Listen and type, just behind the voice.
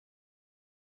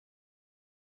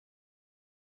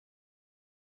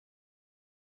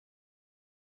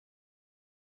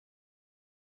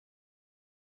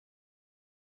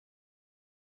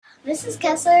Mrs.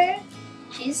 Kessler,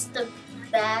 she's the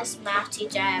best math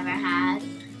teacher I ever had.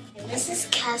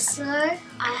 Mrs. Kessler,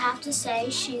 I have to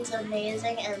say she's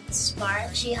amazing and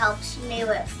smart. She helps me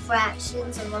with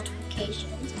fractions and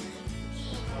multiplications.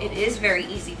 It is very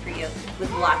easy for you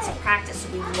with lots of practice.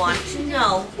 We want to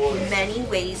know many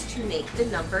ways to make the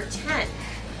number 10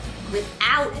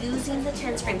 without using the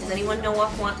tens frame. Does anyone know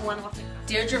one?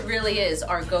 Deirdre really is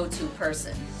our go-to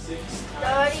person.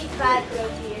 35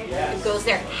 goes here. It goes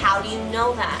there. How do you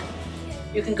know that?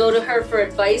 You can go to her for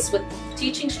advice with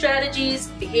teaching strategies,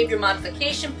 behavior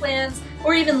modification plans,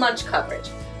 or even lunch coverage.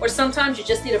 Or sometimes you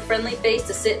just need a friendly face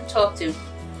to sit and talk to.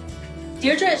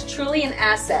 Deirdre is truly an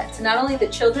asset to not only the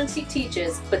children she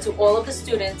teaches, but to all of the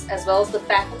students as well as the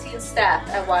faculty and staff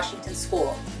at Washington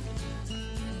School.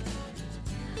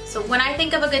 So when I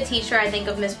think of a good teacher, I think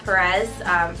of Ms. Perez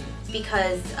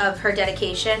because of her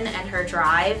dedication and her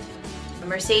drive.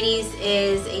 Mercedes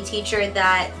is a teacher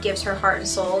that gives her heart and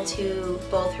soul to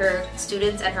both her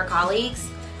students and her colleagues.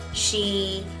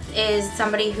 She is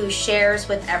somebody who shares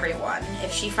with everyone.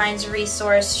 If she finds a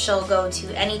resource, she'll go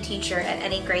to any teacher at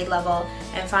any grade level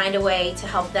and find a way to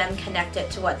help them connect it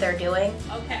to what they're doing.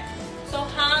 Okay, so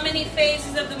how many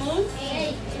phases of the moon?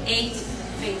 8. 8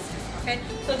 phases, okay?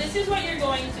 So this is what you're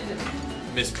going to do.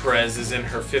 Ms. Perez is in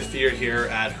her 5th year here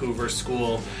at Hoover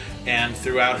School, and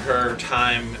throughout her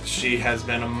time she has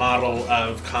been a model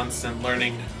of constant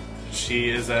learning. She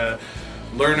is a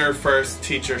learner first,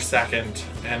 teacher second,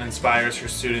 and inspires her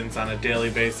students on a daily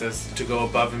basis to go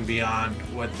above and beyond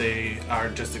what they are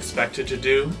just expected to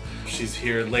do. She's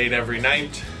here late every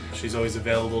night. She's always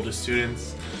available to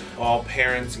students. All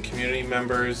parents and community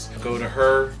members go to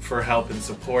her for help and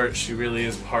support. She really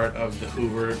is part of the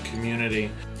Hoover community.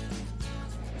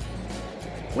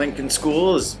 Lincoln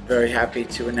School is very happy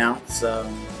to announce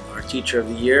our Teacher of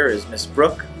the Year is Miss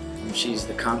Brooke. She's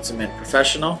the consummate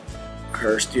professional.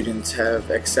 Her students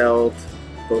have excelled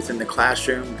both in the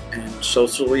classroom and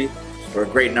socially for a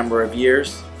great number of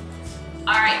years.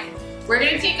 All right, we're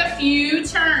going to take a few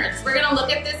turns. We're going to look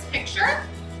at this picture.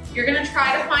 You're going to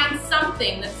try to find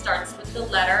something that starts with the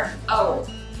letter O.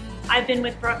 I've been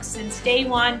with Brooke since day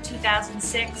one,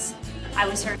 2006. I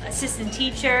was her assistant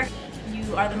teacher.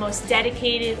 You are the most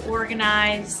dedicated,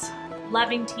 organized,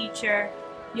 loving teacher.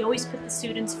 You always put the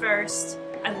students first.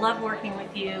 I love working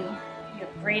with you. You have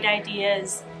great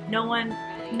ideas. No one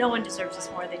deserves this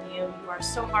more than you. You are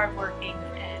so hardworking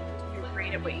and you're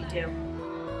great at what you do.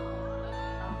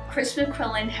 Chris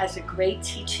McQuillan has a great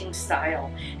teaching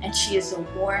style, and she is a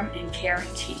warm and caring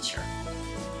teacher.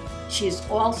 She is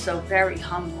also very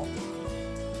humble.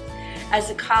 As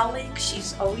a colleague,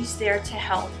 she's always there to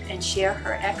help and share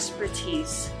her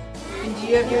expertise. And do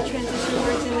you have your transition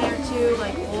words in there too?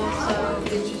 Like also,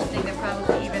 interesting, they're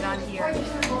probably even on here.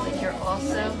 Like you're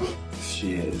also.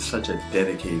 She is such a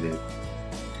dedicated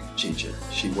teacher.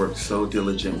 She works so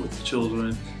diligent with the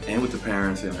children and with the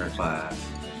parents in her class.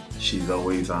 She's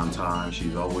always on time,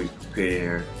 she's always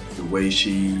prepared. The way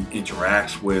she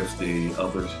interacts with the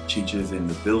other teachers in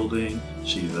the building,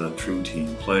 she's a true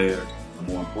team player.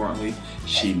 More importantly,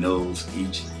 she knows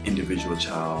each individual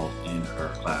child in her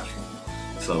classroom.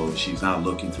 So she's not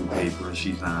looking through papers,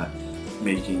 she's not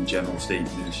making general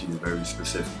statements, she's very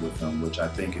specific with them, which I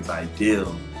think is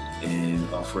ideal in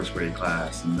a first grade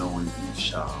class, knowing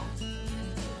each child.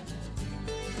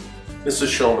 Mrs.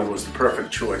 Shulman was the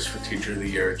perfect choice for Teacher of the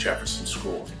Year at Jefferson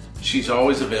School. She's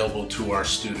always available to our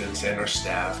students and our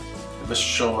staff.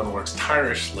 Mrs. Shulman works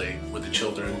tirelessly with the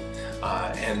children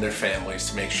and their families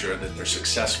to make sure that they're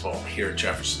successful here at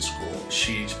Jefferson School.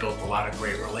 She's built a lot of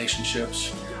great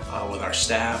relationships with our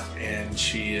staff, and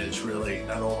she is really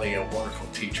not only a wonderful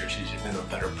teacher, she's even a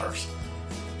better person.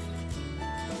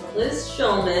 Liz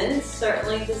Shulman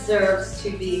certainly deserves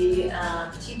to be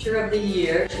Teacher of the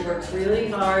Year. She works really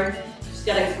hard. She's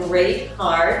got a great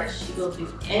heart. She will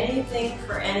do anything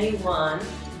for anyone.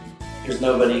 There's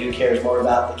nobody who cares more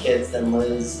about the kids than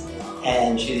Liz,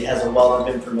 and she has a wealth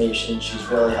of information. She's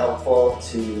really helpful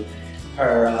to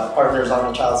her partners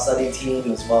on the child study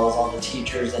team, as well as all the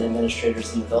teachers and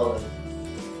administrators in the building.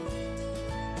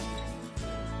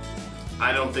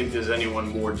 I don't think there's anyone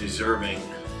more deserving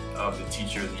of the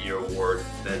Teacher of the Year award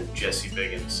than Jesse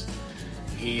Biggins.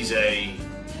 He's a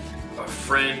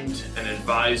friend, an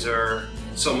advisor,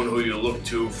 someone who you look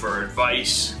to for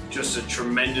advice, just a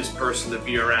tremendous person to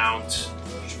be around,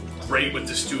 great with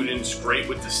the students, great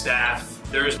with the staff.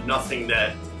 There's nothing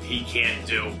that he can't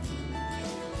do.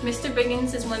 Mr.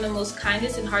 Biggins is one of the most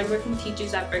kindest and hardworking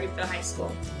teachers at Bergenfield High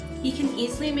School. He can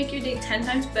easily make your day 10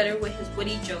 times better with his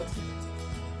witty jokes.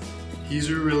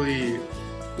 He's a really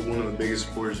but one of the biggest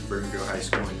supporters of Bergenfield High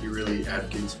School, and he really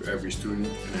advocates for every student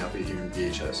and athlete here in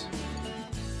BHS.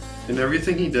 In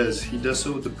everything he does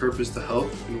so with the purpose to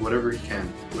help in whatever he can,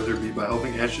 whether it be by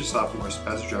helping anxious sophomores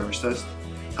pass the driver's test,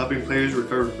 helping players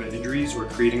recover from injuries, or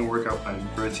creating a workout plan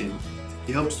for a team.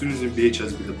 He helps students in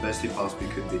BHS be the best he possibly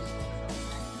could be.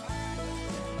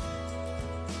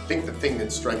 I think the thing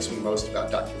that strikes me most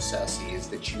about Dr. Sassy is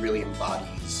that she really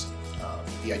embodies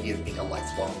the idea of being a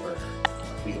lifelong learner.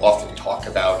 We often talk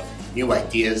about new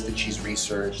ideas that she's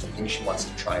researched and things she wants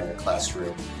to try in the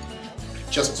classroom.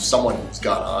 Just someone who's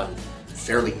gone on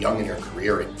fairly young in her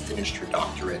career and finished her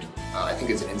doctorate, I think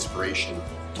is an inspiration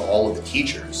to all of the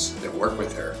teachers that work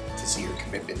with her to see her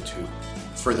commitment to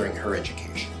furthering her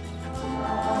education.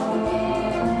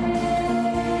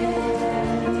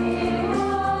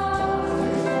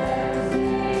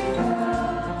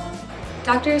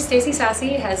 Dr. Stacy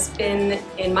Sassy has been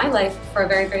in my life for a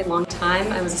very, very long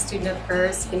time. I was a student of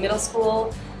hers in middle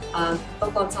school,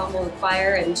 vocal ensemble and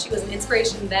choir, and she was an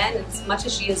inspiration then as much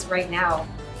as she is right now.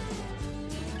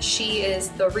 She is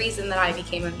the reason that I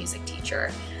became a music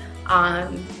teacher.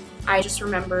 I just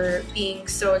remember being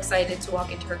so excited to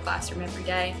walk into her classroom every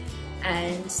day,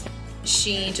 and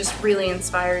she just really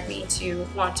inspired me to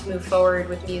want to move forward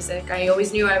with music. I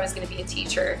always knew I was going to be a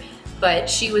teacher, but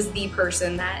she was the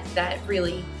person that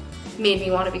really made me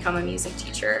want to become a music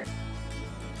teacher.